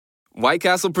White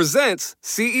Castle presents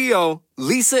CEO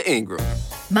Lisa Ingram.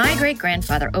 My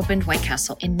great-grandfather opened White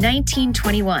Castle in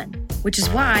 1921, which is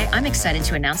why I'm excited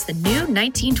to announce the new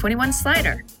 1921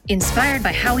 slider, inspired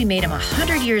by how we made them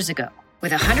 100 years ago,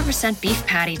 with 100% beef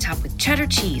patty topped with cheddar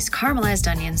cheese, caramelized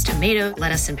onions, tomato,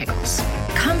 lettuce, and pickles.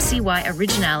 Come see why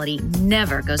originality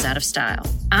never goes out of style.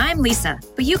 I'm Lisa,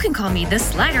 but you can call me the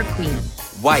Slider Queen.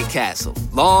 White Castle.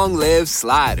 Long live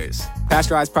sliders.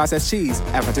 Pasteurized processed cheese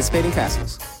at participating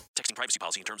castles. Texting privacy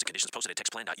policy and terms and conditions posted at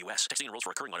textplan.us. Texting enrolls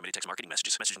for recurring automated text marketing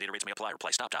messages. Message and data rates may apply.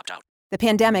 Reply stop to opt out. The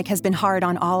pandemic has been hard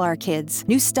on all our kids.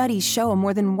 New studies show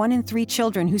more than 1 in 3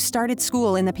 children who started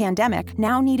school in the pandemic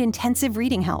now need intensive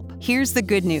reading help. Here's the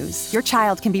good news. Your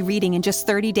child can be reading in just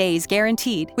 30 days,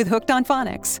 guaranteed, with Hooked on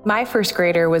Phonics. My first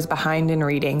grader was behind in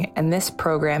reading, and this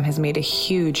program has made a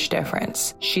huge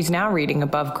difference. She's now reading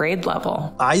above grade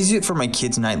level. I use it for my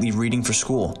kids' nightly reading for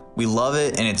school. We love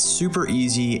it, and it's super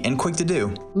easy and quick to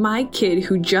do. My kid,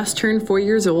 who just turned 4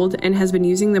 years old and has been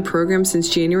using the program since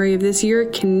January of this year,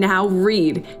 can now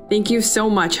read. Thank you so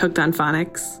much, Hooked on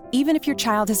Phonics. Even if your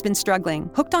child has been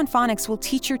struggling, Hooked on Phonics will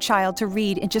teach your child to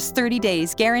read in just 30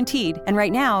 days, guaranteed. And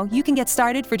right now, you can get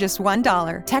started for just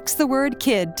 $1. Text the word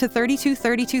KID to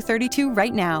 323232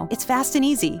 right now. It's fast and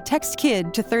easy. Text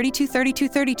KID to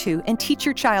 323232 and teach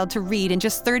your child to read in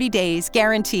just 30 days,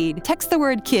 guaranteed. Text the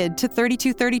word KID to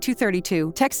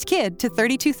 323232. Text KID to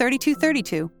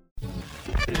 323232.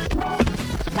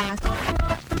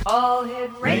 All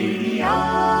Hit Radio.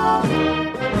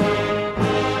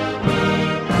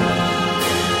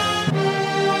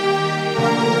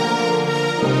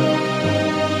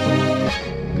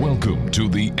 Welcome to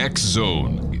the X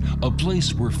Zone, a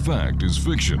place where fact is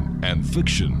fiction and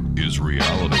fiction is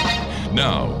reality.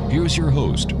 Now, here's your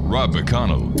host, Rob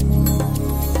McConnell.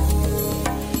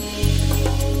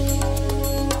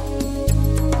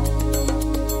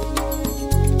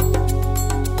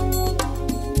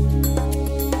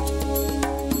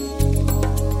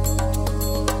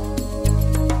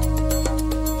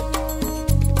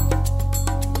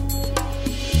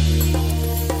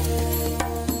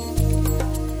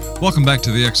 Welcome back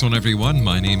to the X Zone, everyone.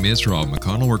 My name is Rob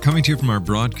McConnell. We're coming to you from our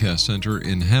broadcast center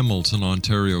in Hamilton,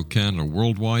 Ontario, Canada.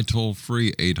 Worldwide,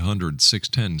 toll-free,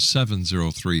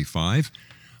 800-610-7035.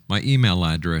 My email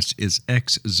address is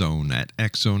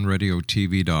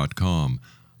xzone@xzoneradiotv.com.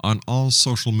 On all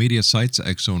social media sites,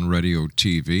 X Zone Radio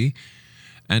TV.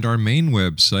 And our main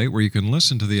website, where you can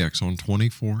listen to the X Zone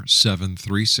 24/7,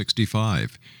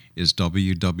 365, is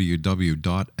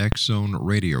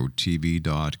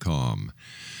www.xzoneradiotv.com.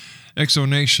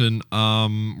 Exonation,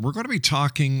 we're going to be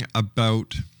talking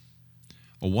about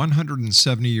a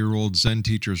 170-year-old Zen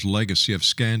teacher's legacy of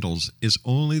scandals is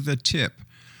only the tip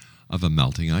of a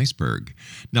melting iceberg.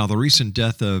 Now, the recent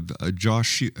death of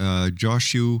Joshu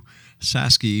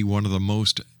Sasuke, one of the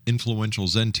most influential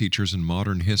Zen teachers in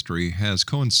modern history, has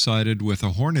coincided with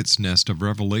a hornet's nest of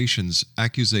revelations,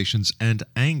 accusations, and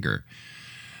anger.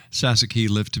 Sasuke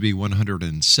lived to be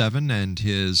 107, and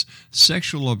his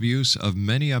sexual abuse of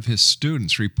many of his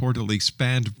students reportedly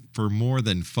spanned for more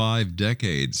than 5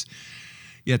 decades.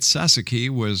 Yet Sasuke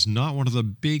was not one of the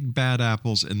big bad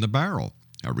apples in the barrel.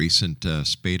 A recent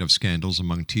spate of scandals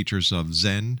among teachers of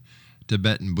Zen,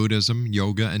 Tibetan Buddhism,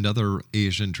 yoga, and other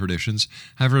Asian traditions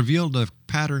have revealed a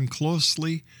pattern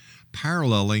closely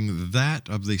paralleling that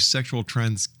of the sexual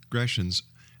transgressions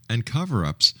and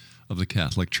cover-ups of the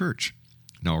Catholic Church.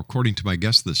 Now, according to my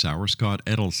guest this hour, Scott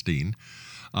EDELSTEIN,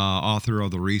 author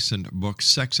of the recent book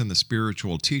Sex and the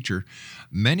Spiritual Teacher,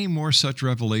 many more such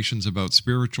revelations about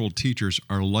spiritual teachers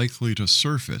are likely to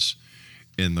surface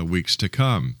in the weeks to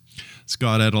come.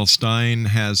 Scott EDELSTEIN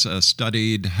has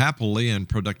studied happily and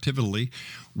productively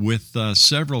with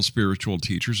several spiritual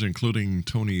teachers, including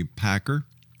Tony Packer,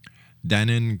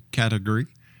 Danin Category,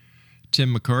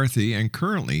 Tim McCarthy, and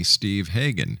currently Steve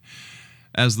Hagen.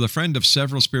 As the friend of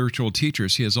several spiritual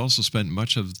teachers, he has also spent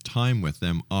much of time with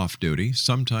them off-duty,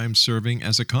 sometimes serving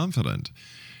as a confidant.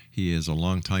 He is a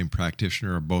longtime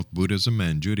practitioner of both Buddhism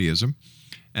and Judaism,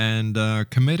 and a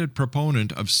committed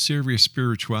proponent of serious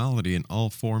spirituality in all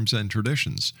forms and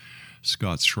traditions.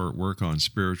 Scott's short work on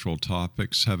spiritual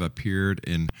topics have appeared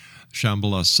in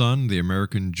Shambhala Sun, The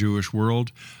American Jewish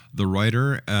World, The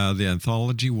Writer, the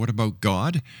anthology What About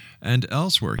God, and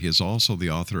elsewhere. He is also the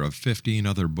author of 15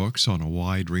 other books on a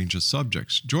wide range of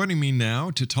subjects. Joining me now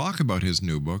to talk about his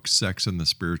new book, Sex and the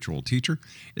Spiritual Teacher,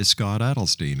 is Scott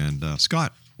EDELSTEIN. And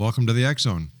Scott, welcome to the X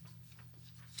Zone.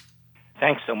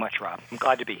 Thanks so much, Rob. I'm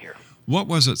glad to be here. What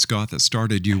was it, Scott, that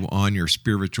started you on your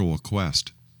spiritual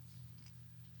quest?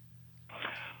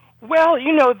 Well,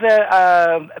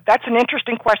 that's an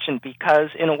interesting question because,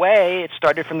 in a way, it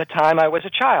started from the time I was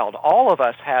a child. All of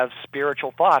us have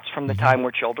spiritual thoughts from the time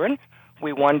we're children.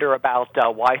 We wonder about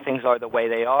why things are the way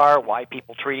they are, why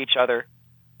people treat each other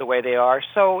the way they are.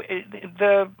 So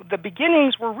the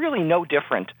beginnings were really no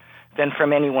different than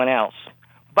from anyone else.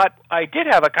 But I did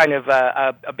have a kind of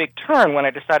a big turn when I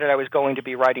decided I was going to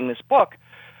be writing this book,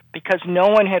 because no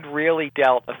one had really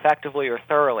dealt effectively or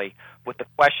thoroughly with the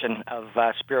question of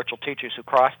spiritual teachers who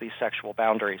cross these sexual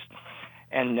boundaries.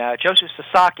 And Joseph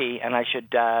Sasaki, and I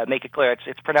should make it clear,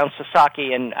 it's pronounced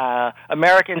Sasaki, and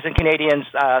Americans and Canadians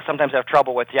sometimes have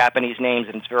trouble with Japanese names,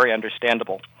 and it's very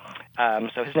understandable.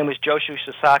 So his name was Joseph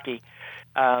Sasaki.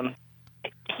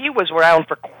 He was around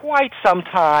for quite some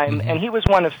time, and he was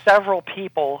one of several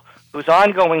people whose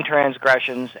ongoing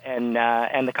transgressions and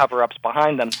the cover-ups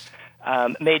behind them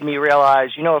made me realize,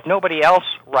 if nobody else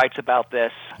writes about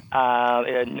this,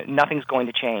 nothing's going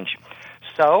to change.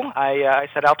 So I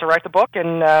set out to write the book,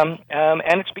 and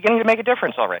it's beginning to make a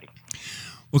difference already.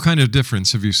 What kind of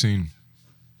difference have you seen?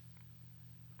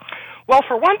 Well,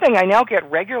 for one thing, I now get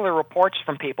regular reports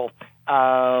from people who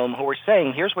are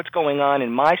saying, here's what's going on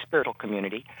in my spiritual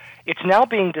community. It's now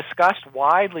being discussed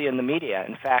widely in the media.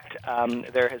 In fact,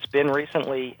 there has been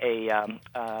recently a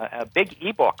big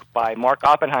ebook by Mark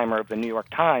Oppenheimer of the New York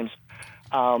Times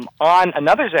on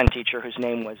another Zen teacher whose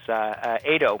name was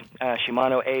Edo,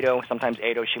 Shimano Edo, sometimes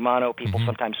Edo Shimano. People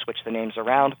sometimes switch the names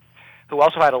around, who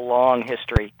also had a long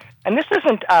history. And this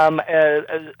isn't,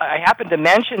 I happen to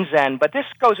mention Zen, but this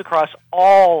goes across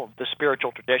all the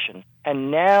spiritual traditions. And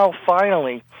now,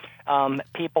 finally,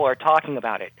 people are talking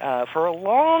about it. For a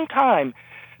long time,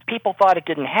 people thought it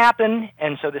didn't happen,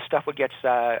 and so this stuff would get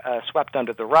swept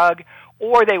under the rug,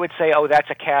 or they would say, oh,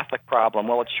 that's a Catholic problem.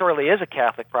 Well, it surely is a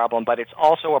Catholic problem, but it's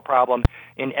also a problem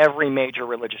in every major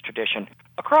religious tradition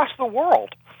across the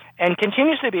world, and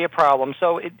continues to be a problem.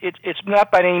 So it's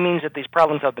not by any means that these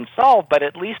problems have been solved, but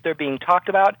at least they're being talked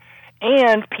about,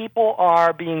 and people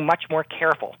are being much more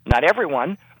careful. Not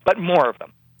everyone, but more of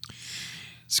them.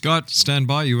 Scott, stand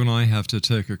by. You and I have to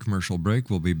take a commercial break.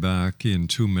 We'll be back in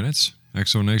 2 minutes.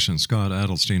 Exonation, Scott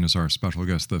EDELSTEIN is our special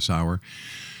guest this hour.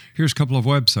 Here's a couple of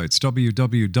websites,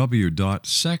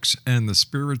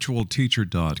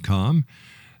 www.sexandthespiritualteacher.com,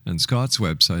 and Scott's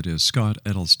website is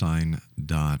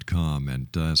scottedelstein.com.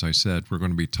 And as I said, we're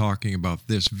going to be talking about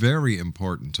this very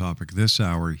important topic this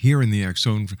hour here in the X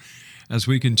Zone as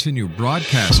we continue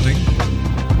broadcasting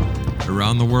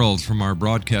around the world from our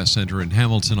broadcast center in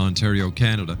Hamilton, Ontario,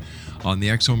 Canada, on the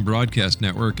X Zone Broadcast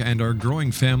Network and our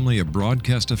growing family of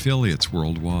broadcast affiliates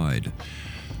worldwide.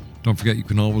 Don't forget, you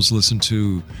can always listen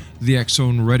to the X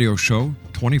Zone Radio Show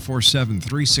 24/7,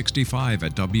 365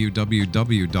 at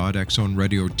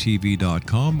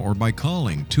www.xzoneradiotv.com or by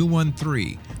calling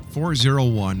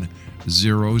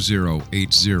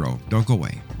 213-401-0080. Don't go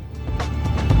away.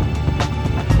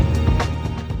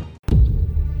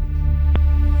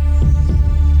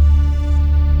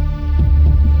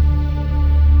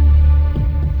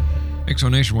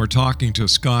 Exonation, we're talking to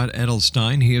Scott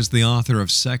Edelstein. He is the author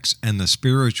of Sex and the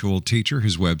Spiritual Teacher.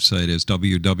 His website is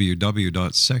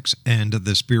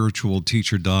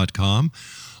www.sexandthespiritualteacher.com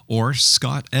or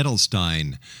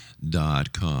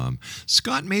scottedelstein.com.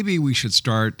 Scott, maybe we should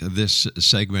start this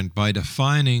segment by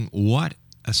defining what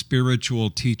a spiritual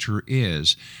teacher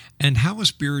is and how a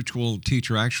spiritual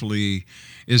teacher actually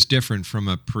is different from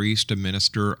a priest, a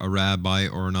minister, a rabbi,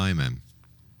 or an imam.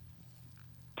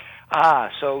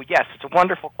 So yes, it's a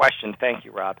wonderful question. Thank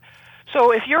you, Rob.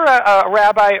 So if you're a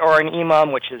rabbi or an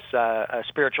imam, which is a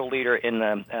spiritual leader in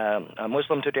the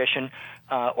Muslim tradition,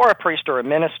 or a priest or a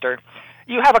minister,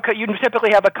 you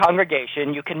typically have a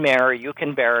congregation. You can marry, you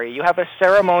can bury, you have a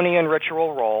ceremony and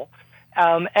ritual role,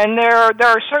 and there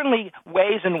are certainly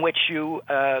ways in which you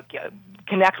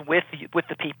connect with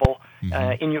the people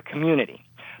in your community.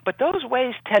 But those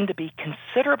ways tend to be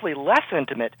considerably less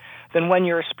intimate than when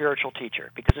you're a spiritual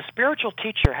teacher, because a spiritual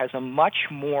teacher has a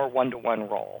much more one-to-one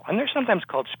role. And they're sometimes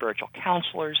called spiritual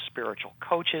counselors, spiritual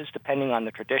coaches, depending on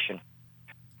the tradition.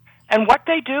 And what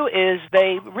they do is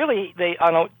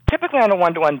typically on a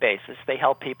one-to-one basis, they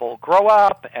help people grow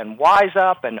up and wise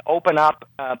up and open up,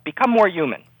 become more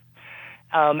human.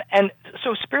 And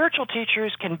so spiritual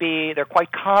teachers they're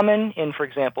quite common in, for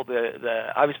example,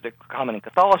 obviously they're common in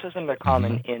Catholicism, they're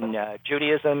common in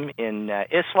Judaism, in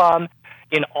Islam,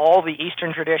 in all the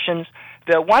Eastern traditions.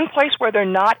 The one place where they're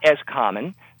not as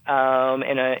common,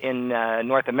 in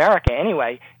North America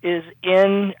anyway, is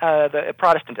in the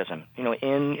Protestantism,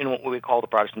 in what we call the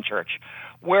Protestant Church.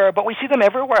 But we see them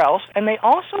everywhere else, and they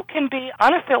also can be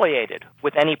unaffiliated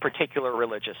with any particular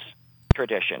religious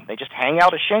tradition. They just hang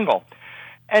out a shingle.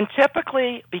 And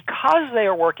typically, because they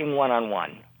are working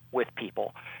one-on-one with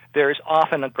people, there's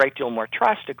often a great deal more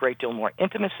trust, a great deal more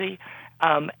intimacy.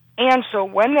 And so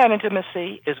when that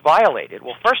intimacy is violated,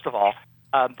 well, first of all,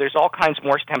 there's all kinds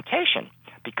more temptation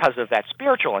because of that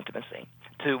spiritual intimacy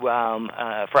to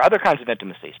for other kinds of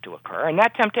intimacies to occur, and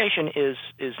that temptation is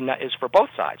for both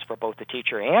sides, for both the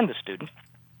teacher and the student.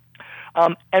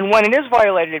 And when it is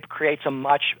violated, it creates a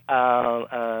much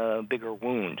bigger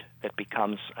wound that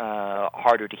becomes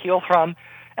harder to heal from,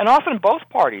 and often both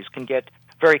parties can get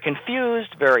very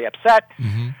confused, very upset.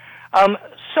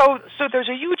 So there's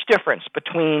a huge difference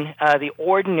between the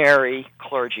ordinary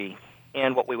clergy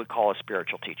and what we would call a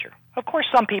spiritual teacher. Of course,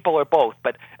 some people are both,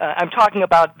 but I'm talking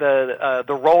about the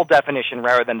role definition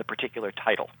rather than the particular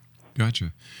title.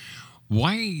 Gotcha.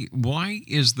 Why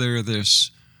is there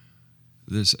this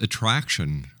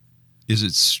attraction? Is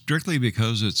it strictly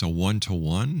because it's a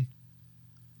one-to-one?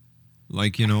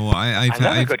 Like, you know,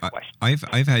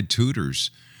 I've had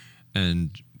tutors,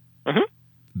 and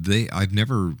I've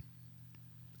never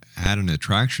had an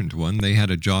attraction to one. They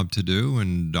had a job to do,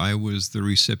 and I was the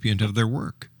recipient of their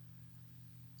work.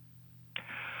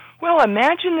 Well,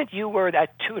 imagine that you were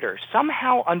that tutor,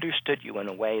 somehow understood you in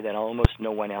a way that almost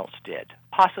no one else did,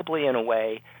 possibly in a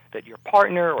way that your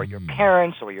partner or your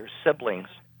parents or your siblings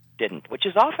didn't, which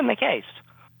is often the case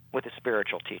with a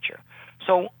spiritual teacher.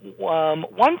 So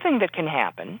one thing that can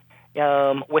happen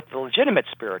with the legitimate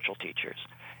spiritual teachers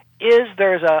is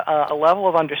there's a level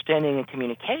of understanding and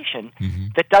communication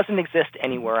that doesn't exist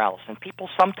anywhere else. And people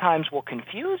sometimes will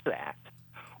confuse that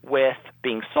with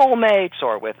being soulmates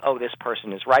or with, oh, this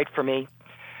person is right for me.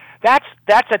 That's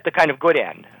at the kind of good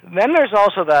end. Then there's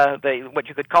also the what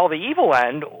you could call the evil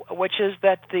end, which is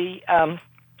that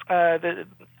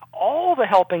all the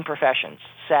helping professions,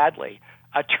 sadly,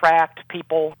 attract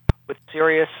people with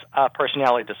serious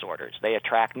personality disorders. They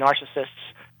attract narcissists.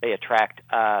 They attract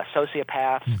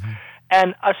sociopaths.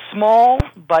 And a small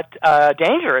but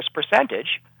dangerous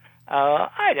percentage,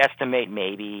 I'd estimate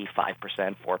maybe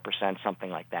 5%, 4%, something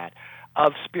like that,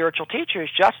 of spiritual teachers,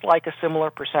 just like a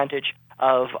similar percentage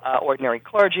of ordinary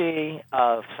clergy,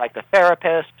 of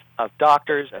psychotherapists, of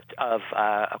doctors, of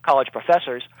college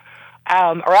professors,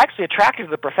 are actually attracted to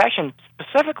the profession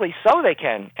specifically so they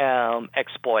can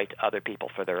exploit other people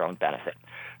for their own benefit.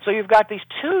 So you've got these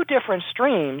two different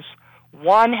streams,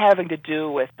 one having to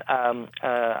do with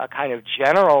a kind of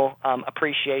general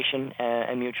appreciation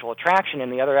and mutual attraction,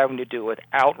 and the other having to do with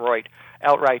outright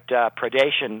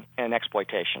predation and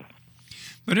exploitation.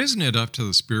 But isn't it up to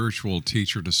the spiritual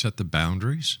teacher to set the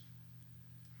boundaries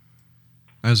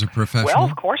as a professional? Well,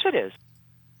 of course it is.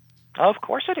 Of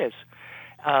course it is.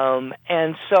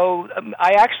 And so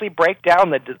I actually break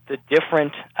down the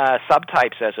different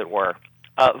subtypes, as it were,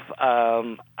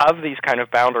 of these kind of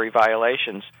boundary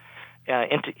violations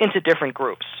into different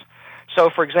groups. So,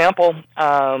 for example,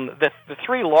 the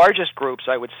three largest groups,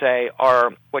 I would say,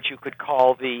 are what you could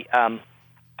call the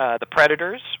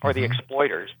predators or the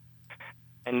exploiters.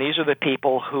 And these are the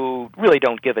people who really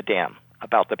don't give a damn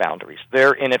about the boundaries.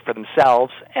 They're in it for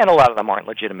themselves, and a lot of them aren't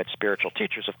legitimate spiritual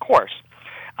teachers, of course.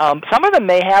 Some of them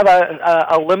may have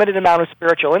a limited amount of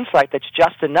spiritual insight that's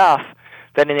just enough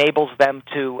that enables them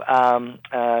to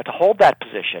hold that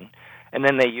position, and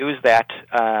then they use that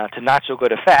to not so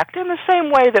good effect in the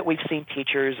same way that we've seen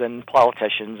teachers and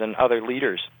politicians and other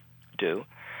leaders do.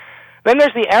 Then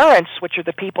there's the errants, which are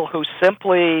the people who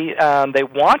simply they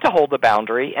want to hold the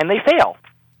boundary and they fail.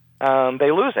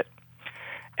 They lose it.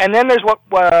 And then there's what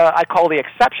I call the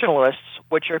exceptionalists,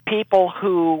 which are people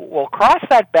who will cross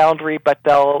that boundary, but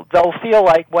they'll feel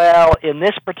like, well, in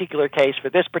this particular case, for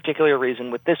this particular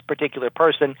reason, with this particular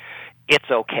person, it's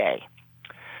okay.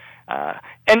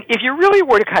 And if you really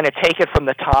were to kind of take it from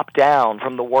the top down,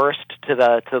 from the worst to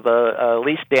the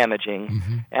least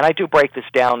damaging, and I do break this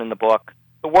down in the book,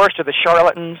 the worst are the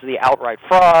charlatans, the outright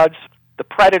frauds, the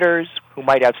predators who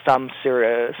might have some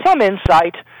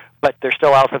insight, but they're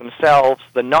still out for themselves,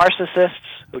 the narcissists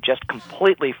who just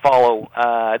completely follow,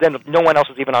 then no one else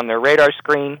is even on their radar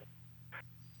screen,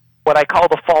 what I call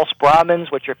the false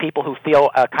Brahmins, which are people who feel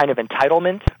a kind of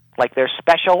entitlement, like they're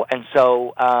special, and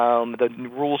so the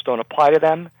rules don't apply to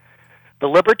them, the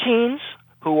libertines,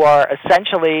 who are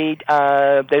essentially,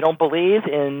 they don't believe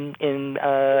in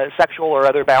sexual or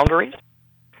other boundaries.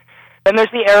 Then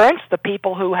there's the errants, the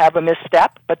people who have a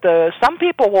misstep, but some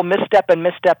people will misstep, and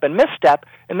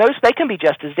those they can be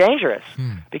just as dangerous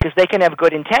because they can have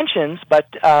good intentions, but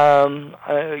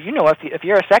if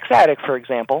you're a sex addict, for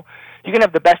example, you can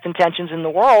have the best intentions in the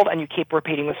world and you keep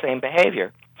repeating the same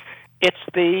behavior. It's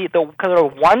the kind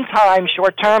of one-time,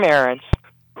 short-term errants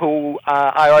who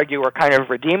I argue are kind of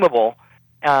redeemable,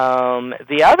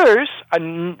 The others,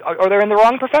 or they're in the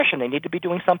wrong profession. They need to be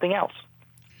doing something else.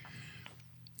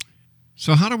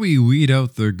 So how do we weed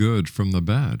out the good from the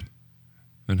bad?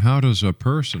 And how does a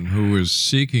person who is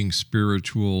seeking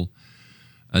spiritual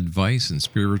advice and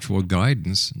spiritual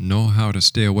guidance know how to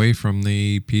stay away from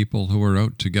the people who are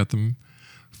out to get them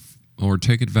or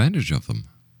take advantage of them?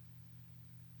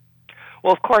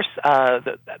 Well, of course,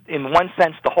 in one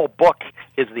sense, the whole book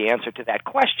is the answer to that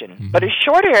question. Mm-hmm. But a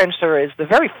short answer is the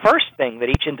very first thing that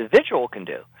each individual can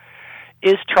do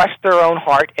is trust their own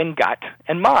heart and gut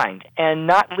and mind and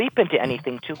not leap into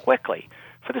anything too quickly.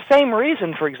 For the same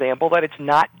reason, for example, that it's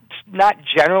not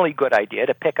generally a good idea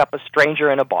to pick up a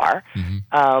stranger in a bar, mm-hmm.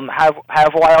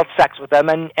 Have wild sex with them,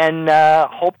 and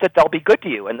hope that they'll be good to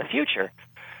you in the future.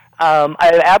 I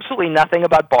have absolutely nothing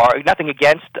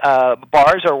against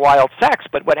bars or wild sex,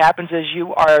 but what happens is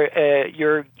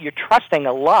you're trusting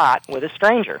a lot with a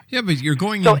stranger. Yeah, but you're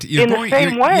going so into in the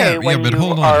same way when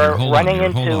you are running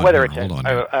into whether it's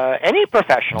any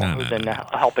professional who's in a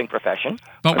helping profession,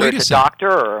 whether it's a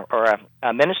doctor or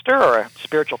a minister or a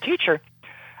spiritual teacher,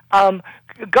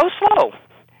 go slow,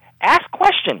 ask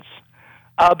questions,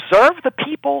 observe the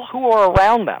people who are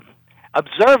around them,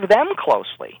 observe them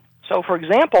closely. So, for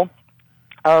example,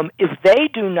 if they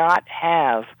do not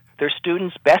have their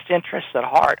students' best interests at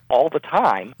heart all the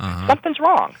time, something's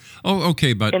wrong. Oh,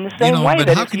 okay, but in the same way,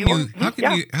 but how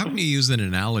can you use an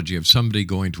analogy of somebody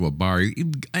going to a bar?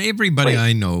 Everybody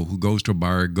I know who goes to a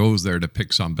bar goes there to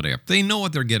pick somebody up. They know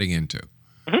what they're getting into.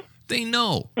 Mm-hmm. They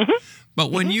know. Mm-hmm.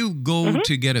 But when you go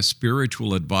to get a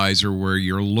spiritual advisor where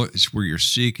you're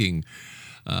seeking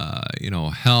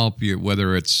help,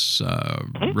 whether it's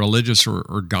religious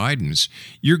or guidance,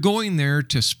 you're going there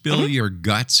to spill your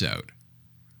guts out.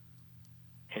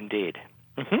 Indeed.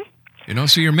 Mm-hmm.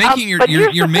 So you're making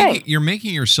you're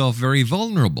making yourself very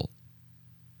vulnerable.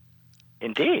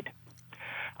 Indeed.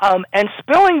 And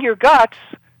spilling your guts,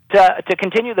 to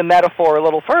continue the metaphor a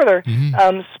little further,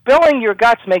 spilling your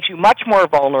guts makes you much more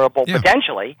vulnerable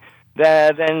potentially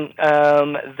than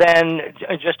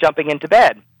just jumping into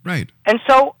bed. Right. And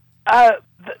so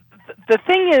the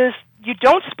thing is, you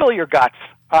don't spill your guts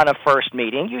on a first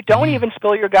meeting. You don't even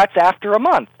spill your guts after a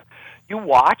month. You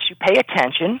watch, you pay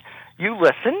attention, you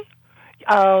listen.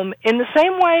 In the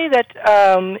same way that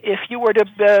if you were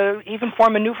to even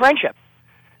form a new friendship,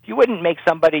 you wouldn't make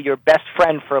somebody your best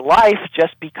friend for life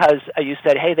just because you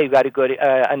said, hey, they've got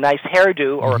a nice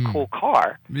hairdo or a cool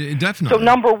car. Definitely. So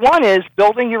number one is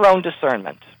building your own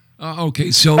discernment. Okay,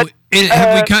 so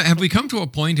have we come to a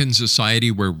point in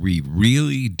society where we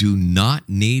really do not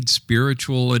need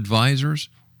spiritual advisors?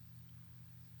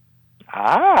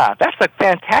 That's a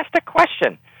fantastic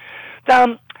question.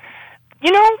 All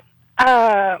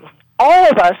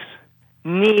of us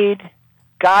need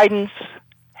guidance,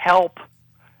 help,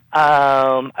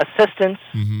 assistance,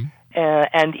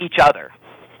 and each other.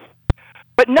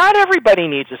 But not everybody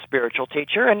needs a spiritual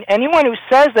teacher, and anyone who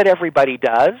says that everybody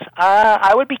does,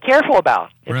 I would be careful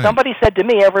about. If somebody said to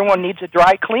me, everyone needs a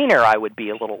dry cleaner, I would be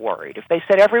a little worried. If they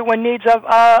said everyone needs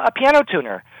a piano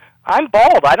tuner, I'm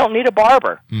bald, I don't need a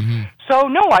barber. So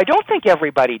no, I don't think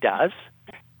everybody does.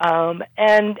 And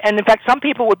in fact, some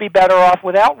people would be better off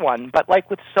without one, but like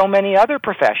with so many other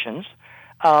professions,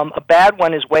 a bad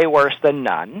one is way worse than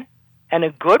none, and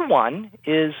a good one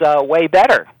is way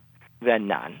better than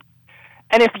none.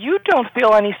 And if you don't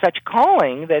feel any such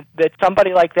calling that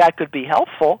somebody like that could be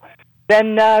helpful,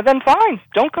 then fine.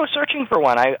 Don't go searching for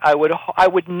one. I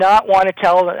would not want to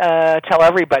tell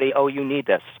everybody, oh, you need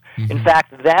this. In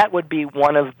fact, that would be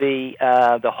one of the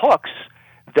hooks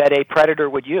that a predator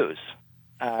would use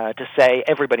to say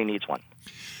everybody needs one.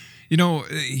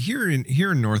 Here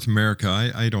in North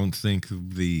America, I don't think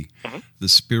the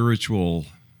spiritual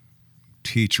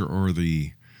teacher or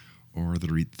the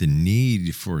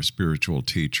need for a spiritual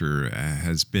teacher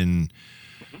has been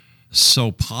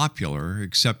so popular,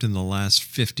 except in the last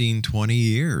 15, 20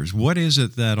 years. What is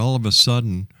it that all of a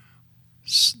sudden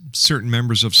certain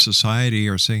members of society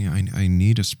are saying, I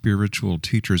need a spiritual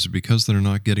teacher? Is it because they're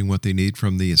not getting what they need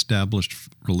from the established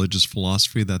religious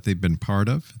philosophy that they've been part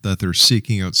of, that they're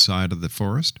seeking outside of the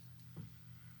forest?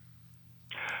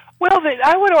 Well,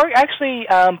 I would actually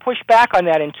push back on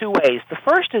that in two ways. The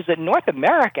first is that North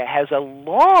America has a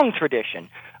long tradition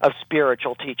of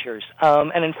spiritual teachers,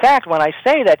 and in fact, when I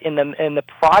say that in the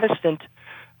Protestant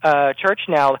church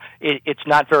now, it's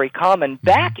not very common.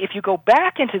 If you go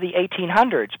back into the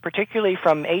 1800s, particularly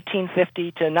from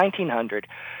 1850 to 1900,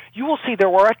 you will see there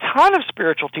were a ton of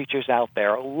spiritual teachers out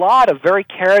there, a lot of very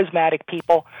charismatic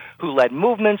people who led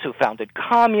movements, who founded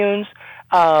communes.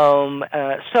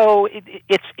 So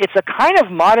it's a kind of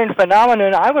modern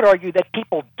phenomenon, I would argue, that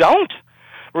people don't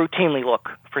routinely look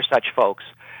for such folks.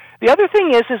 The other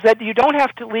thing is that you don't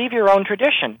have to leave your own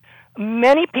tradition.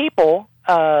 Many people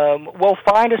will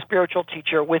find a spiritual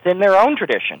teacher within their own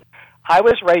tradition. I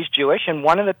was raised Jewish, and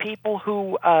one of the people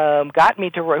who got me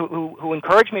to who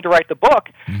encouraged me to write the book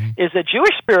is a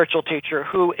Jewish spiritual teacher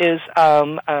who is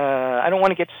I don't want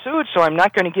to get sued, so I'm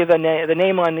not going to give the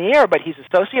name on the air, but he's a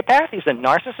sociopath, he's a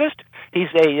narcissist, he's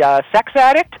a sex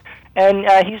addict, and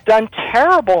he's done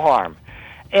terrible harm.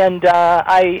 And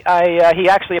he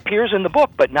actually appears in the book,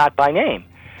 but not by name.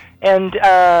 And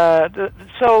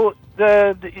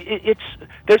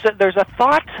there's a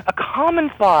thought, a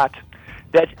common thought,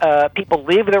 that people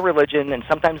leave their religion, and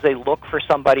sometimes they look for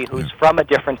somebody who's from a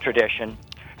different tradition,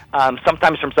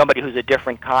 sometimes from somebody who's from a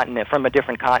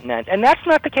different continent, and that's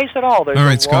not the case at all.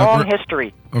 There's a long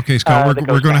history. Okay, Scott,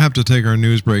 we're going to have to take our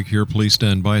news break here. Please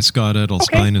stand by. Scott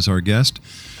Edelstein is our guest.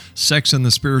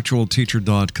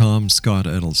 SexandTheSpiritualTeacher.com,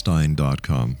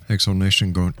 ScottEdelstein.com.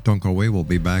 Exonation, don't go away. We'll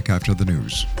be back after the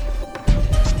news.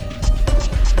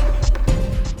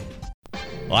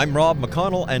 I'm Rob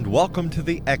McConnell, and welcome to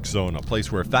the X Zone, a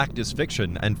place where fact is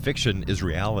fiction and fiction is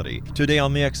reality. Today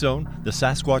on the X Zone, the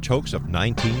Sasquatch hoax of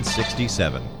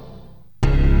 1967.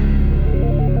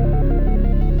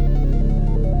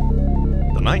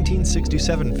 The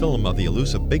 1967 film of the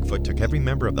elusive Bigfoot took every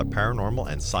member of the paranormal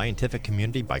and scientific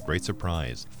community by great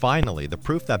surprise. Finally, the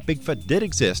proof that Bigfoot did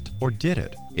exist, or did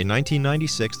it? In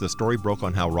 1996, the story broke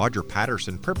on how Roger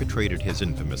Patterson perpetrated his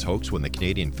infamous hoax when the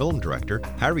Canadian film director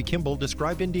Harry Kimball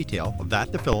described in detail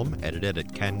that the film, edited at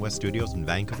CanWest Studios in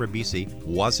Vancouver, BC,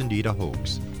 was indeed a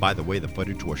hoax. By the way, the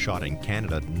footage was shot in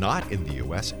Canada, not in the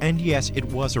US, and yes, it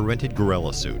was a rented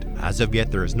gorilla suit. As of yet,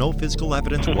 there is no physical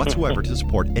evidence whatsoever to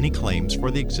support any claims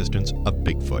for the existence of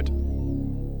Bigfoot.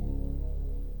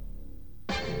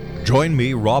 Join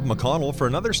me, Rob McConnell, for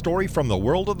another story from the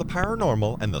world of the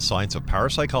paranormal and the science of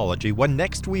parapsychology when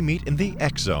next we meet in the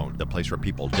X Zone, the place where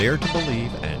people dare to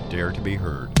believe and dare to be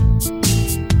heard.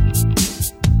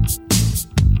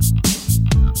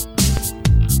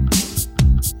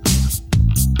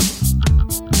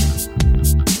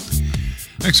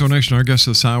 Exonation, our guest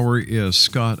this hour is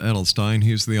Scott Edelstein.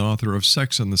 He's the author of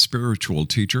Sex and the Spiritual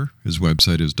Teacher. His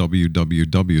website is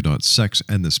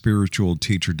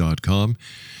www.sexandthespiritualteacher.com.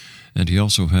 And he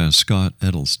also has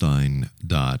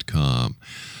scottedelstein.com.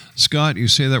 Scott, you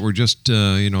say that we're just,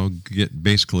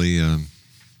 it's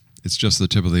just the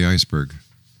tip of the iceberg.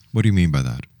 What do you mean by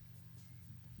that?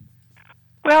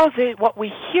 Well, what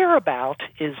we hear about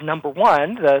is, number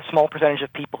one, the small percentage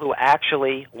of people who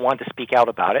actually want to speak out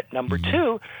about it. Number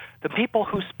two, the people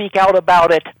who speak out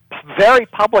about it very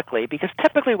publicly, because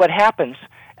typically what happens,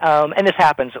 and this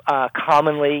happens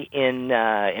commonly in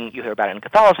you hear about it in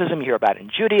Catholicism, you hear about it in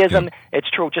Judaism, it's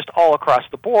true just all across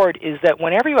the board, is that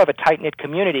whenever you have a tight-knit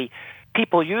community,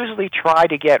 people usually try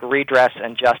to get redress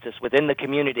and justice within the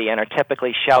community and are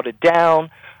typically shouted down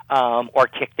or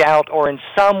kicked out or in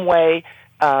some way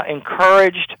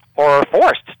encouraged or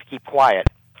forced to keep quiet.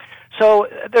 So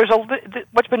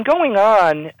what's been going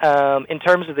on in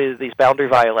terms of these boundary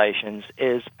violations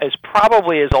is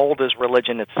probably as old as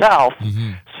religion itself,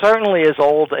 certainly as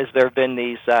old as there have been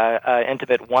these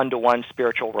intimate one-to-one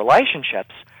spiritual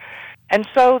relationships. And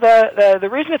so the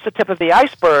reason it's the tip of the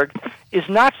iceberg is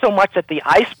not so much that the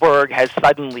iceberg has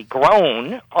suddenly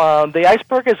grown. The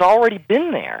iceberg has already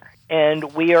been there.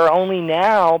 And we are only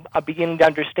now beginning to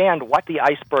understand what the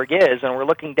iceberg is, and we're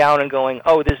looking down and going,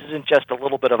 oh, this isn't just a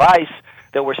little bit of ice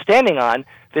that we're standing on.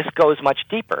 This goes much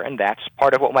deeper, and that's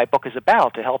part of what my book is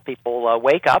about, to help people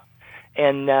wake up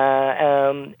and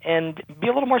be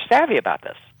a little more savvy about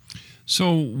this.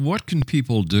 So what can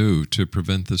people do to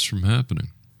prevent this from happening?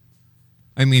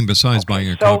 I mean, besides buying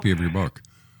a copy of your book.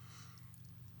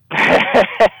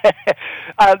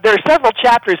 There are several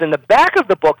chapters in the back of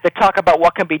the book that talk about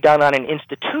what can be done on an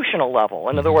institutional level.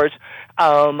 In other words,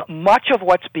 much of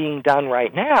what's being done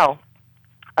right now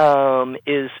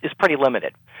is pretty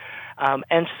limited.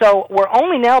 And so we're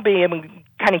only now being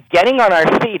kind of getting on our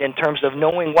feet in terms of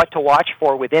knowing what to watch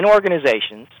for within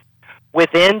organizations,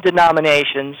 within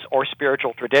denominations or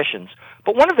spiritual traditions.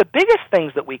 But one of the biggest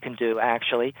things that we can do,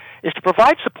 actually, is to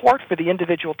provide support for the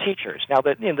individual teachers. Now,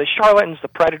 the charlatans, the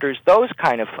predators, those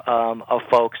kind of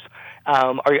folks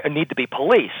or need to be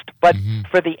policed. But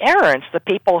for the errants, the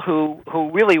people who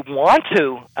really want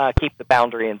to keep the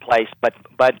boundary in place but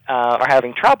are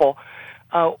having trouble,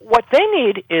 what they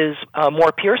need is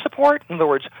more peer support. In other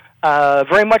words,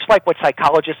 very much like what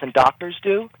psychologists and doctors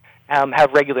do,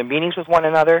 have regular meetings with one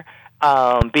another,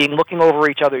 looking over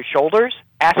each other's shoulders,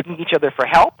 asking each other for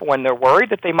help when they're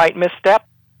worried that they might misstep.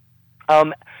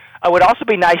 It would also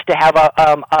be nice to have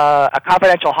a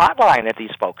confidential hotline that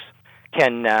these folks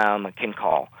can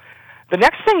call. The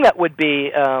next thing that would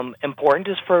be important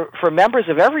is for members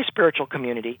of every spiritual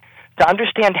community to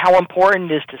understand how important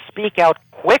it is to speak out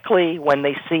quickly when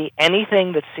they see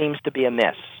anything that seems to be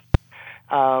amiss.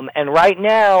 And right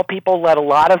now, people let a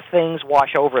lot of things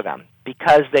wash over them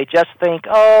because they just think,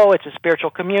 oh, it's a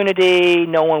spiritual community,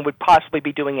 no one would possibly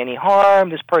be doing any harm,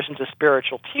 this person's a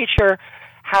spiritual teacher,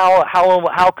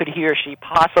 how could he or she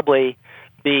possibly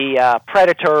be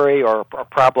predatory or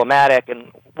problematic?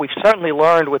 And we've certainly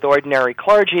learned with ordinary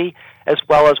clergy, as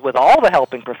well as with all the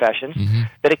helping professions,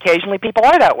 that occasionally people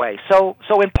are that way. So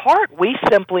in part, we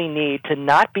simply need to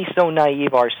not be so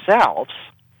naive ourselves.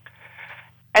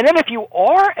 And then if you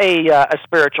are a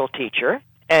spiritual teacher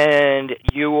and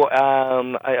you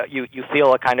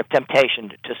feel a kind of temptation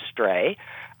to stray,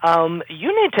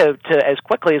 you need to as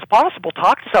quickly as possible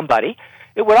talk to somebody.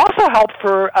 It would also help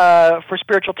for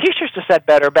spiritual teachers to set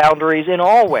better boundaries in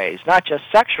all ways, not just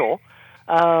sexual.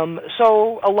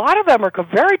 So a lot of them are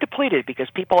very depleted because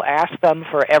people ask them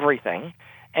for everything,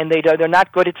 and they're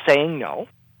not good at saying no,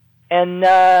 and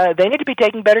they need to be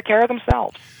taking better care of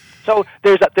themselves. So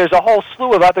there's a whole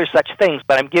slew of other such things,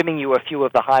 but I'm giving you a few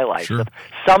of the highlights of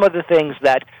some of the things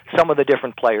that some of the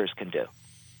different players can do.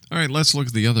 All right, let's look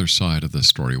at the other side of the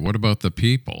story. What about the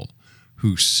people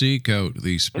who seek out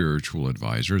these spiritual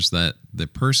advisors, that the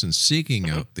person seeking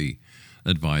out the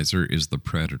advisor is the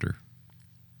predator?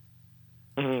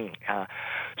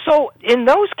 So in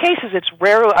those cases, it's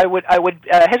rare. I would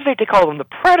hesitate to call them the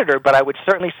predator, but I would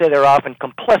certainly say they're often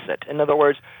complicit. In other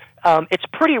words, it's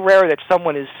pretty rare that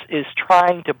someone is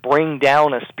trying to bring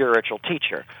down a spiritual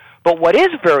teacher. But what is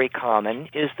very common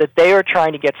is that they are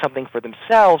trying to get something for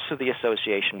themselves through the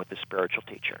association with the spiritual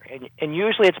teacher. And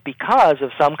usually it's because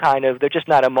of some kind of, they're just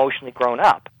not emotionally grown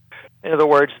up. In other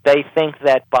words, they think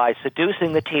that by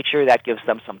seducing the teacher, that gives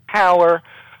them some power,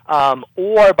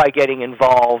 or by getting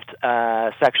involved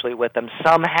sexually with them,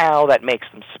 somehow that makes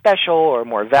them special or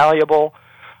more valuable,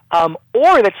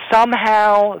 or that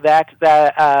somehow that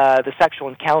the sexual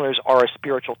encounters are a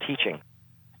spiritual teaching.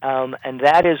 And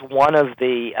that is one of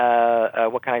the,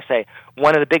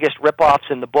 one of the biggest rip-offs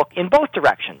in the book in both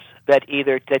directions, that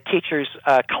either the teachers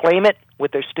claim it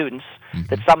with their students,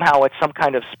 that somehow it's some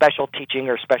kind of special teaching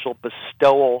or special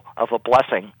bestowal of a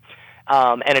blessing,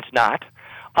 and it's not,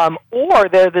 or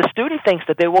the student thinks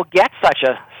that they will get such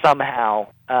a somehow,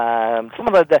 some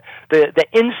of the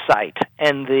insight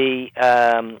and the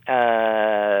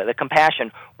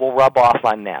compassion will rub off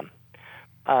on them.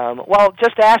 Well,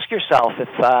 just ask yourself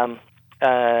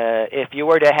if you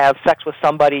were to have sex with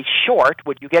somebody short,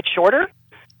 would you get shorter?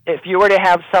 If you were to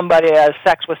have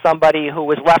sex with somebody who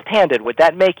was left-handed, would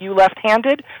that make you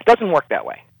left-handed? It doesn't work that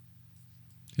way.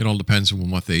 It all depends on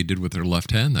what they did with their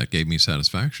left hand. That gave me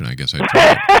satisfaction. I guess I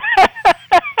tried.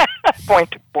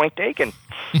 Point taken.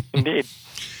 Indeed.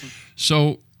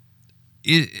 So,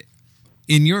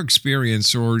 in your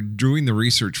experience, or doing the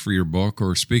research for your book,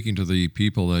 or speaking to the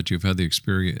people that you've had the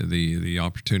experience, the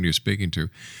opportunity of speaking to,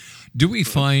 do we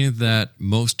find that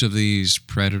most of these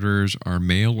predators are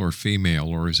male or female,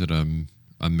 or is it a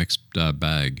mixed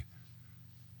bag?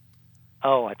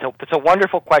 Oh, it's a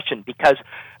wonderful question, because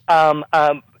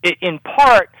in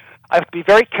part, I have to be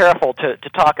very careful to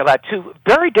talk about two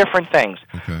very different things.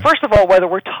 Okay. First of all, whether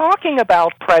we're talking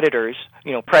about predators,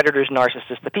 predators,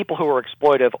 narcissists, the people who are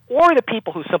exploitive, or the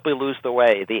people who simply lose the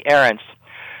way, the errants,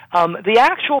 the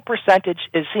actual percentage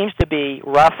seems to be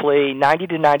roughly 90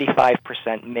 to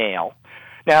 95% male.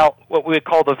 Now, what we would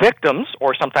call the victims,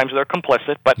 or sometimes they're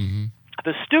complicit, but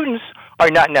the students are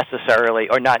not necessarily,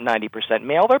 or not 90%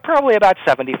 male. They're probably about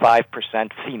 75%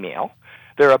 female.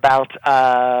 They're about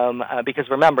because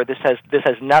remember, this has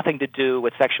nothing to do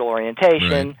with sexual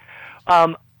orientation,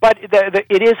 right. But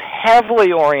it is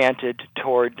heavily oriented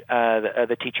toward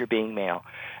the teacher being male,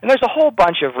 and there's a whole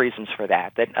bunch of reasons for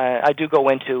that I do go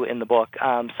into in the book.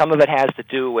 Some of it has to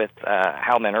do with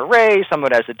how men are raised. Some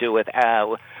of it has to do with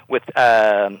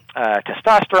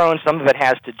testosterone. Some of it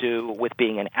has to do with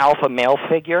being an alpha male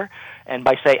figure, and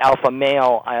by say alpha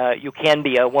male, you can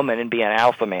be a woman and be an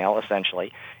alpha male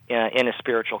essentially in a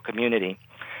spiritual community.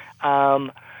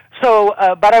 But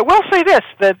I will say this,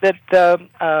 that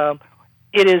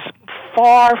it is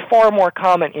far, far more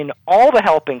common in all the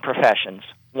helping professions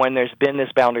when there's been this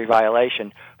boundary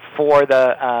violation for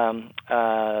the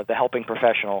helping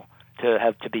professional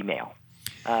to be male.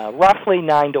 Roughly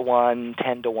 9-to-1,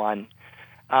 10-to-1.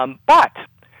 But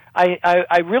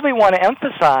I really want to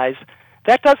emphasize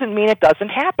that doesn't mean it doesn't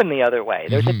happen the other way.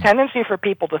 There's a tendency for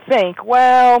people to think,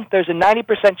 well, there's a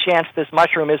 90% chance this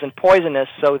mushroom isn't poisonous,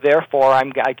 so therefore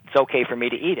it's okay for me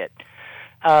to eat it.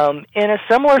 In a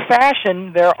similar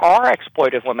fashion, there are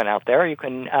exploitive women out there. You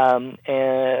can,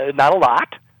 not a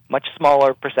lot, much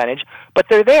smaller percentage, but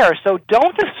they're there. So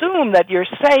don't assume that you're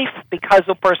safe because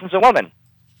the person's a woman.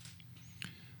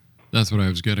 That's what I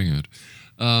was getting at.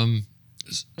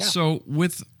 So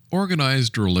with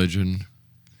organized religion,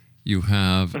 you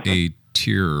have a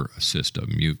tier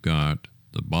system. You've got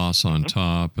the boss on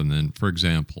top, and then, for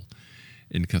example,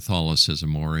 in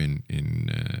Catholicism or in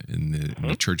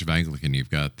the Church of Anglican, you've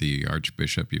got the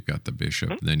archbishop, you've got the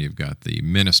bishop, then you've got the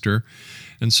minister,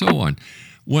 and so on.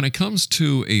 When it comes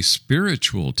to a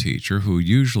spiritual teacher who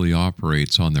usually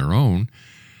operates on their own,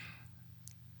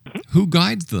 who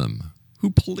guides them?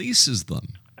 Who polices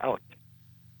them? Oh,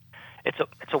 it's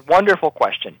a wonderful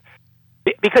question.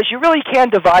 Because you really can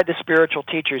divide the spiritual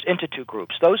teachers into two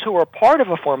groups. Those who are part of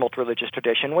a formal religious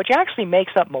tradition, which actually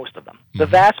makes up most of them. The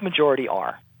vast majority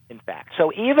are, in fact.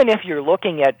 So even if you're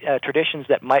looking at traditions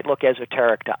that might look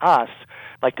esoteric to us,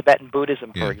 like Tibetan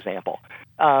Buddhism, for example,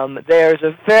 there's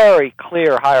a very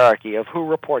clear hierarchy of who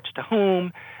reports to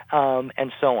whom,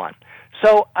 and so on.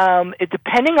 So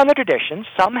depending on the tradition,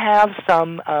 some have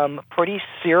some pretty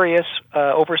serious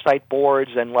oversight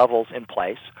boards and levels in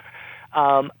place.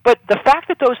 But the fact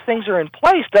that those things are in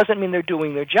place doesn't mean they're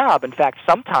doing their job. In fact,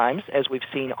 sometimes, as we've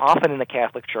seen often in the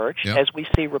Catholic Church, as we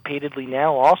see repeatedly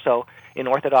now also in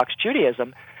Orthodox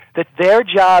Judaism, that their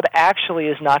job actually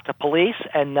is not to police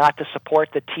and not to support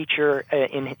the teacher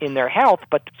in their health,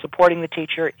 but supporting the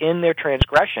teacher in their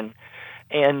transgression.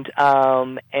 And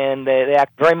they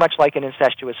act very much like an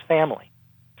incestuous family.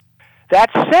 That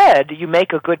said, you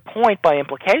make a good point by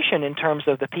implication in terms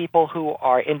of the people who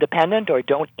are independent or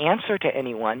don't answer to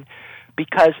anyone,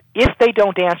 because if they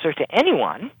don't answer to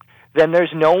anyone, then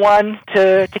there's no one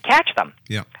to catch them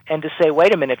and to say,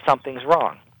 wait a minute, something's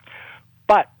wrong.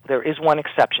 But there is one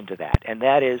exception to that, and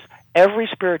that is every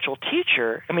spiritual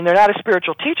teacher, they're not a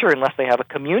spiritual teacher unless they have a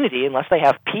community, unless they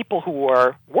have people who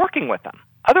are working with them.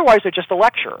 Otherwise, they're just a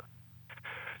lecturer.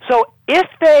 So if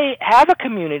they have a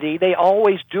community, they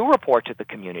always do report to the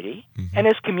community. And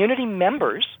as community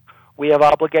members, we have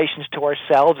obligations to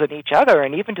ourselves and each other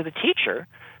and even to the teacher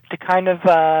to kind of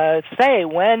say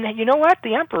when, you know what,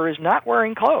 the emperor is not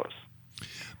wearing clothes.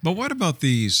 But what about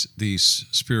these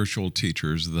spiritual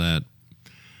teachers that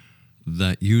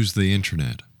use the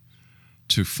internet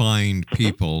to find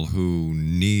people who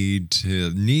need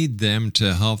them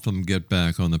to help them get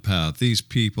back on the path? These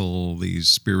people, these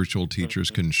spiritual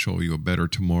teachers can show you a better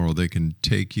tomorrow. They can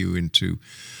take you into,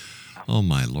 oh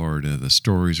my Lord, the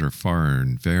stories are far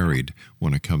and varied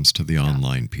when it comes to the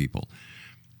online people.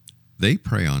 They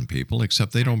prey on people,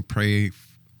 except they don't prey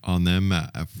on them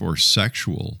for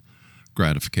sexual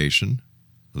gratification.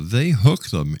 They hook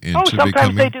them into becoming...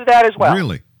 sometimes they do that as well.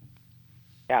 Really?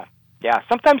 Yeah,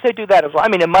 sometimes they do that as well.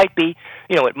 It might be,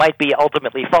 it might be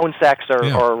ultimately phone sex or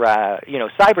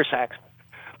cyber sex,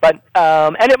 but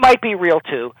and it might be real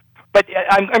too. But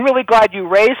I'm really glad you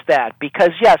raised that because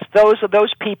yes,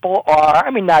 those people are.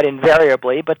 Not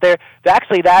invariably, but that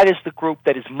is the group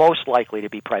that is most likely to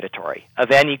be predatory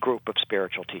of any group of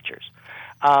spiritual teachers,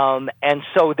 and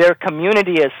so their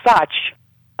community as such.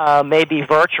 May be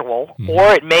virtual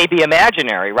or it may be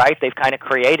imaginary, right? They've kind of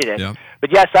created it. Yeah.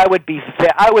 But yes, I would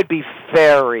be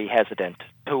very hesitant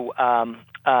to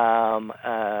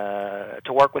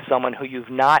work with someone who you've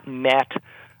not met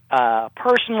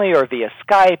personally or via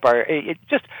Skype or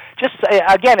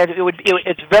again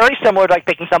it's very similar to like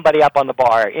picking somebody up on the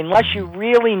bar. Unless you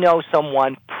really know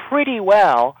someone pretty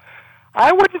well,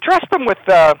 I wouldn't trust them with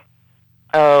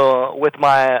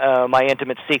my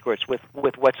intimate secrets, with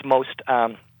what's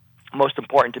most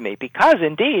important to me, because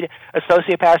indeed a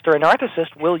sociopath or a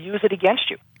narcissist will use it against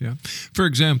you. Yeah. For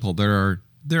example, there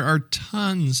are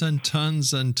tons and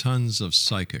tons and tons of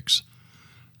psychics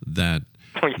that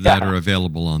are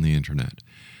available on the internet,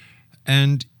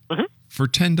 and for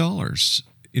 $10,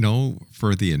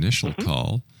 for the initial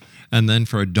call, and then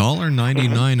for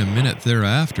 $1.99 a minute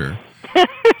thereafter.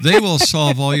 They will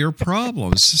solve all your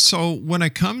problems. So when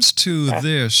it comes to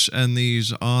this and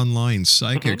these online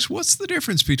psychics, what's the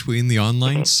difference between the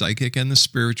online psychic and the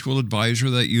spiritual advisor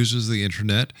that uses the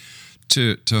internet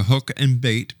to hook and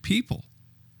bait people?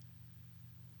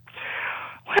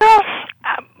 Well,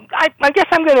 I guess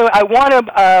I want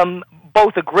to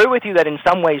both agree with you that in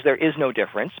some ways there is no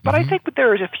difference, but I think that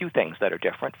there is a few things that are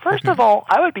different. First of all,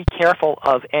 I would be careful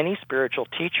of any spiritual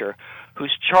teacher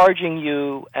who's charging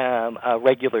you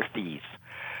regular fees.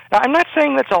 Now, I'm not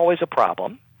saying that's always a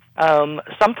problem.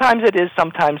 Sometimes it is,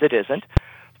 sometimes it isn't.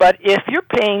 But if you're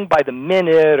paying by the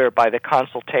minute or by the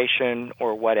consultation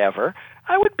or whatever,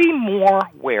 I would be more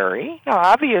wary. Now,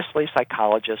 obviously,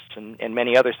 psychologists and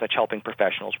many other such helping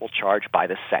professionals will charge by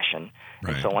the session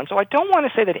and so on. So I don't want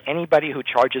to say that anybody who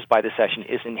charges by the session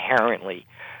is inherently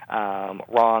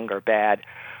wrong or bad.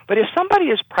 But if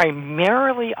somebody is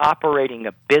primarily operating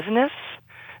a business,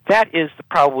 that is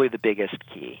probably the biggest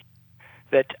key.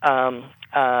 That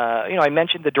I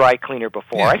mentioned the dry cleaner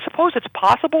before. Yeah. I suppose it's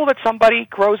possible that somebody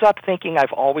grows up thinking,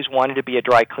 I've always wanted to be a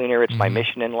dry cleaner, it's my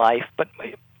mission in life. But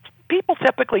people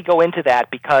typically go into that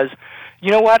because,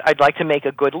 you know what, I'd like to make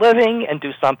a good living and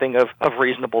do something of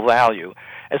reasonable value,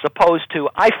 as opposed to,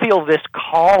 I feel this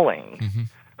calling.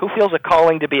 Who feels a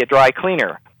calling to be a dry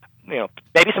cleaner?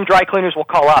 Maybe some dry cleaners will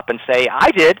call up and say,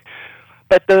 I did.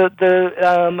 But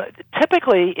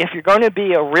typically, if you're going to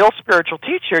be a real spiritual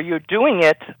teacher, you're doing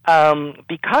it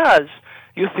because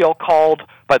you feel called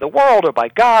by the world or by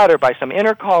God or by some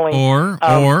inner calling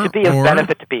to be of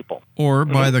benefit to people. Or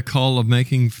by the call of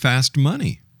making fast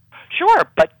money. Sure,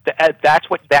 but that's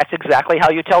exactly how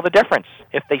you tell the difference.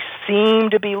 If they seem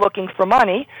to be looking for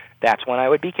money, that's when I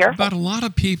would be careful. But a lot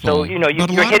of people... So,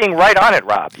 you're hitting right on it,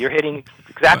 Rob. You're hitting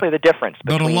exactly the difference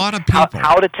between a lot of people,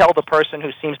 how to tell the person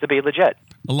who seems to be legit.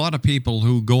 A lot of people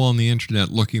who go on the internet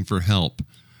looking for help,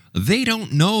 they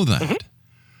don't know that.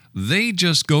 They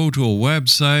just go to a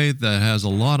website that has a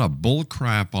lot of bull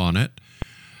crap on it.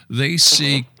 They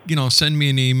see, send me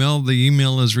an email. The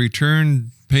email is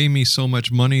returned, pay me so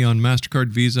much money on MasterCard,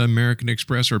 Visa, American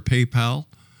Express, or PayPal,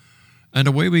 and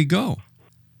away we go.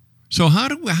 So how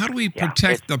do we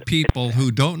protect the people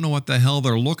who don't know what the hell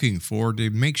they're looking for to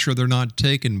make sure they're not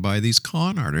taken by these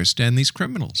con artists and these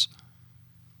criminals?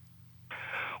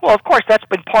 Well, of course, that's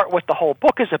been part what the whole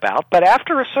book is about. But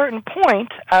after a certain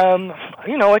point,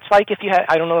 it's like if you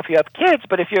I don't know if you have kids,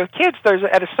 but if you have kids, there's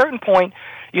at a certain point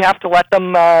you have to let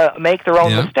them make their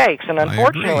own mistakes. And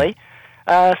unfortunately,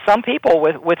 some people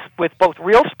with both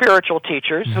real spiritual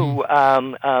teachers who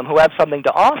have something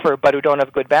to offer but who don't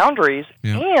have good boundaries,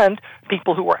 and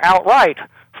people who are outright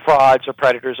frauds or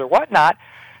predators or whatnot,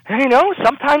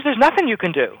 sometimes there's nothing you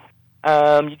can do.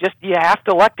 You have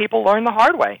to let people learn the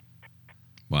hard way.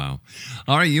 Wow.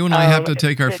 All right, you and I have to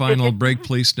take our final break.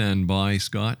 Please stand by,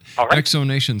 Scott. All right.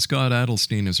 Exonation, Scott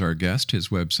EDELSTEIN is our guest. His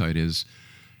website is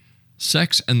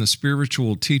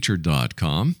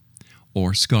sexandthespiritualteacher.com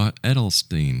or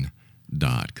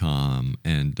scottedelstein.com.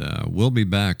 And we'll be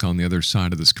back on the other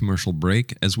side of this commercial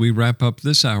break as we wrap up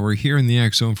this hour here in the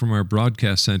X Zone from our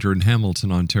broadcast center in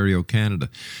Hamilton, Ontario, Canada.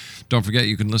 Don't forget,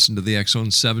 you can listen to the X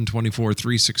Zone 724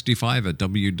 365 at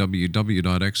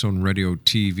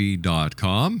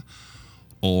www.xzoneradiotv.com,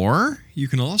 or you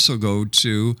can also go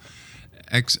to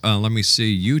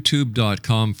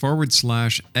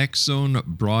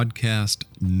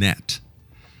youtube.com/XZoneBroadcastNet.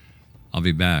 I'll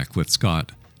be back with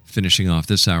Scott finishing off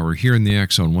this hour here in the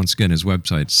X Zone. Once again, his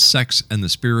website,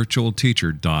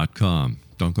 sexandthespiritualteacher.com.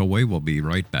 Don't go away. We'll be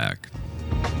right back.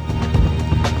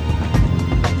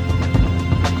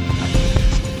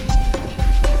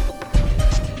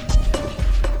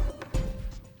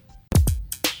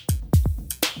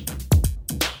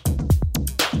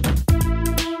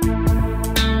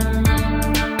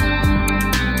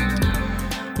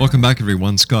 Welcome back,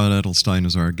 everyone. Scott EDELSTEIN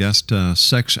is our guest.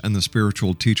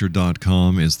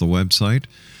 Sexandthespiritualteacher.com is the website.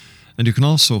 And you can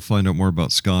also find out more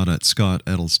about Scott at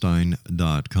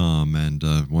scottedelstein.com.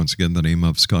 And once again, the name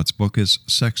of Scott's book is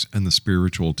Sex and the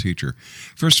Spiritual Teacher.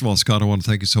 First of all, Scott, I want to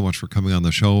thank you so much for coming on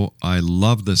the show. I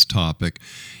love this topic.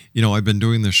 I've been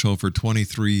doing this show for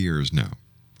 23 years now.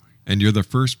 And you're the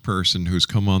first person who's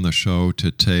come on the show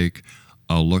to take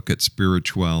a look at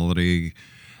spirituality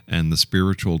and the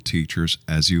spiritual teachers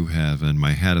as you have, and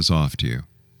my hat is off to you.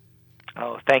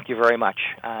 Oh, thank you very much.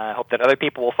 I hope that other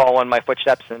people will follow in my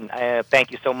footsteps, and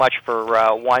thank you so much for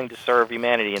wanting to serve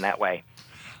humanity in that way.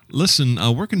 Listen,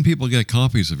 where can people get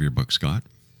copies of your book, Scott?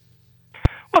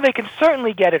 Well, they can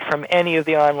certainly get it from any of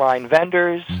the online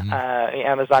vendors,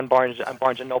 Amazon,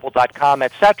 BarnesandNoble.com,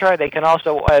 etc. They can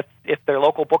also, if their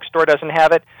local bookstore doesn't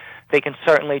have it, they can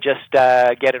certainly just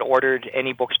get it ordered.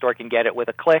 Any bookstore can get it with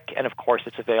a click, and of course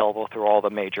it's available through all the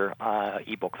major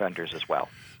ebook vendors as well.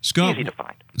 Scott, easy to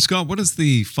find. Scott, what is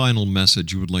the final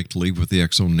message you would like to leave with the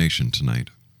X Zone Nation tonight?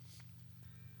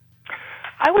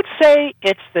 I would say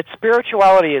it's that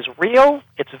spirituality is real,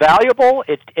 it's valuable,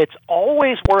 it's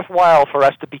always worthwhile for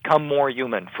us to become more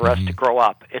human, for us to grow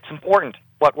up. It's important,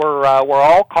 what we're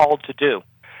all called to do.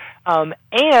 And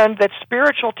that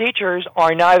spiritual teachers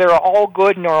are neither all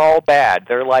good nor all bad.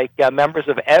 They're like members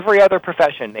of every other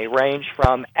profession. They range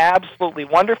from absolutely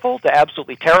wonderful to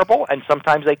absolutely terrible, and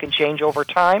sometimes they can change over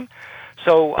time.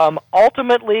 So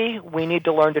ultimately, we need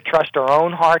to learn to trust our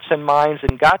own hearts and minds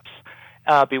and guts,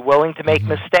 be willing to make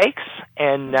mistakes,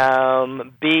 and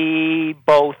be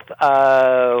both,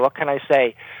 what can I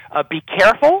say, be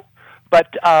careful,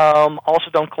 but also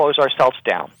don't close ourselves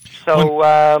down. So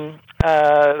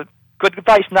good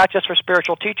advice, not just for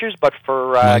spiritual teachers, but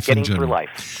for getting through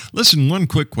life. Listen, one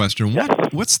quick question.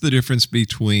 What's the difference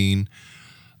between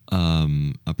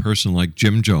a person like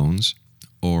Jim Jones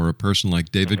or a person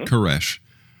like David Koresh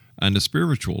and a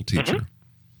spiritual teacher?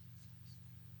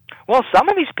 Well, some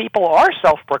of these people are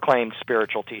self-proclaimed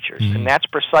spiritual teachers, and that's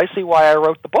precisely why I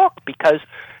wrote the book, because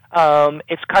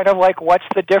it's kind of like, what's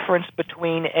the difference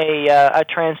between a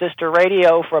transistor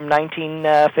radio from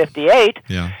 1958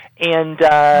 and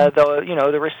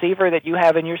the receiver that you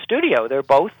have in your studio? They're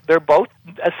both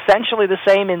essentially the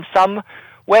same in some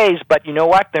ways, but you know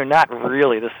what? They're not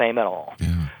really the same at all.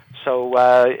 Yeah. So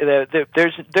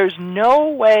there's no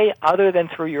way other than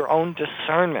through your own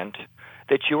discernment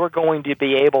that you are going to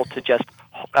be able to just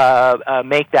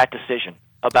make that decision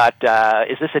about,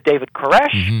 is this a David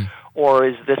Koresh, or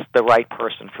is this the right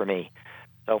person for me?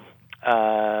 So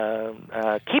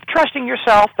keep trusting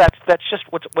yourself. That's just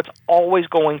what's always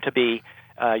going to be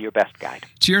your best guide.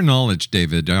 To your knowledge,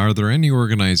 David, are there any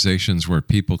organizations where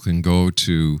people can go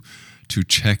to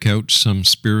check out some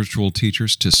spiritual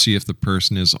teachers to see if the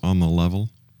person is on the level?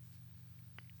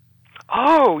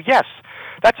 Oh, yes.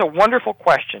 That's a wonderful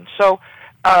question. So,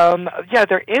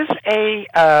 there is a,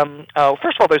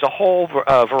 first of all, there's a whole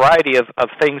variety of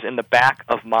things in the back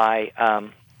of my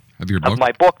of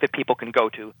my book that people can go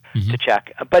to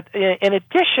check. But in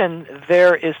addition,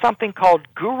 there is something called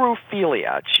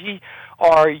Guruphilia,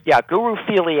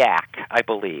 Guruphiliac, I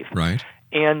believe. Right.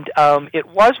 And it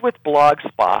was with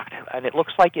Blogspot, and it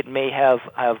looks like it may have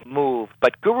moved.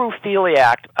 But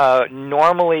Guruphiliac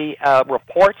normally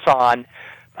reports on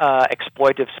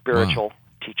exploitive spiritual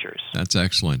teachers. That's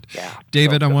excellent. Yeah.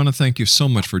 David, I want to thank you so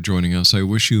much for joining us. I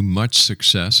wish you much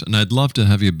success, and I'd love to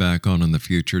have you back on in the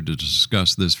future to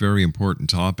discuss this very important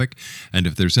topic. And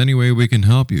if there's any way we can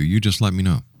help you, you just let me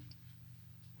know.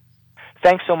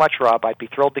 Thanks so much, Rob. I'd be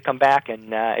thrilled to come back,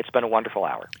 and it's been a wonderful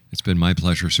hour. It's been my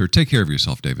pleasure, sir. Take care of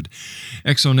yourself, David.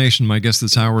 Exonation, my guest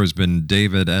this hour has been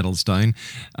David EDELSTEIN.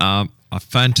 A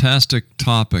fantastic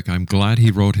topic. I'm glad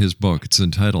he wrote his book. It's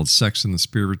entitled Sex and the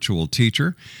Spiritual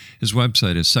Teacher. His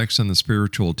website is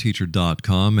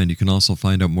sexandthespiritualteacher.com, and you can also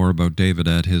find out more about David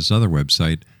at his other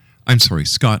website.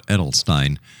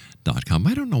 ScottEdelstein.com.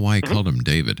 I don't know why I called him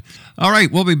David. All right,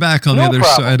 we'll be back on the other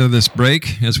side of this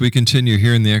break as we continue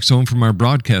here in the X-Zone from our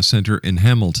broadcast center in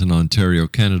Hamilton, Ontario,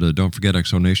 Canada. Don't forget,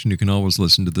 X-Zonation, you can always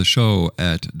listen to the show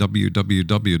at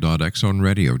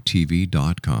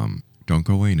www.xzoneradiotv.com. Don't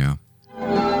go away now.